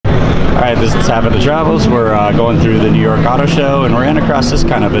Alright, this is Tap of the Travels. We're going through the New York Auto Show, and we're in across this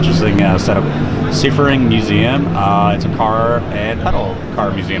kind of interesting setup. Seafering Museum. It's a car and pedal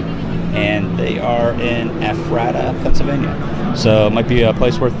car museum, and they are in Ephrata, Pennsylvania. So it might be a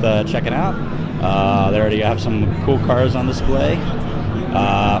place worth checking out. They already have some cool cars on display.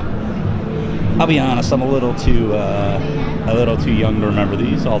 I'll be honest, I'm a little too young to remember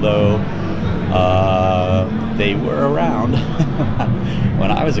these, although they were around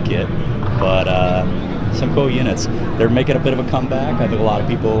when I was a kid. But some cool units. They're making a bit of a comeback. I think a lot of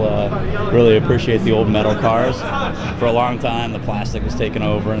people really appreciate the old metal cars. For a long time, the plastic was taken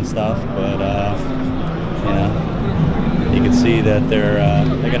over and stuff, but you know, you can see that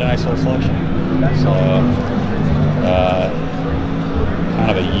they got a nice little selection. So, kind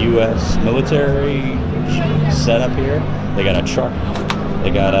of a U.S. military setup here. They got a truck.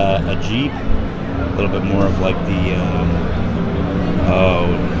 They got a Jeep. A little bit more of like the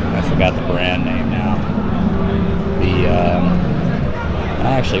I forgot the brand name now. I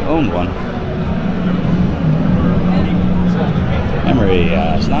actually owned one. Memory,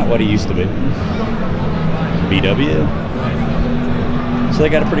 it's not what it used to be. VW. So they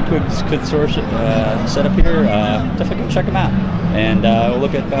got a pretty good source setup here. Definitely go check them out, and we'll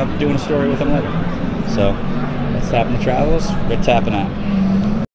look at doing a story with them later. So that's Tapping the Travels. We're tapping out.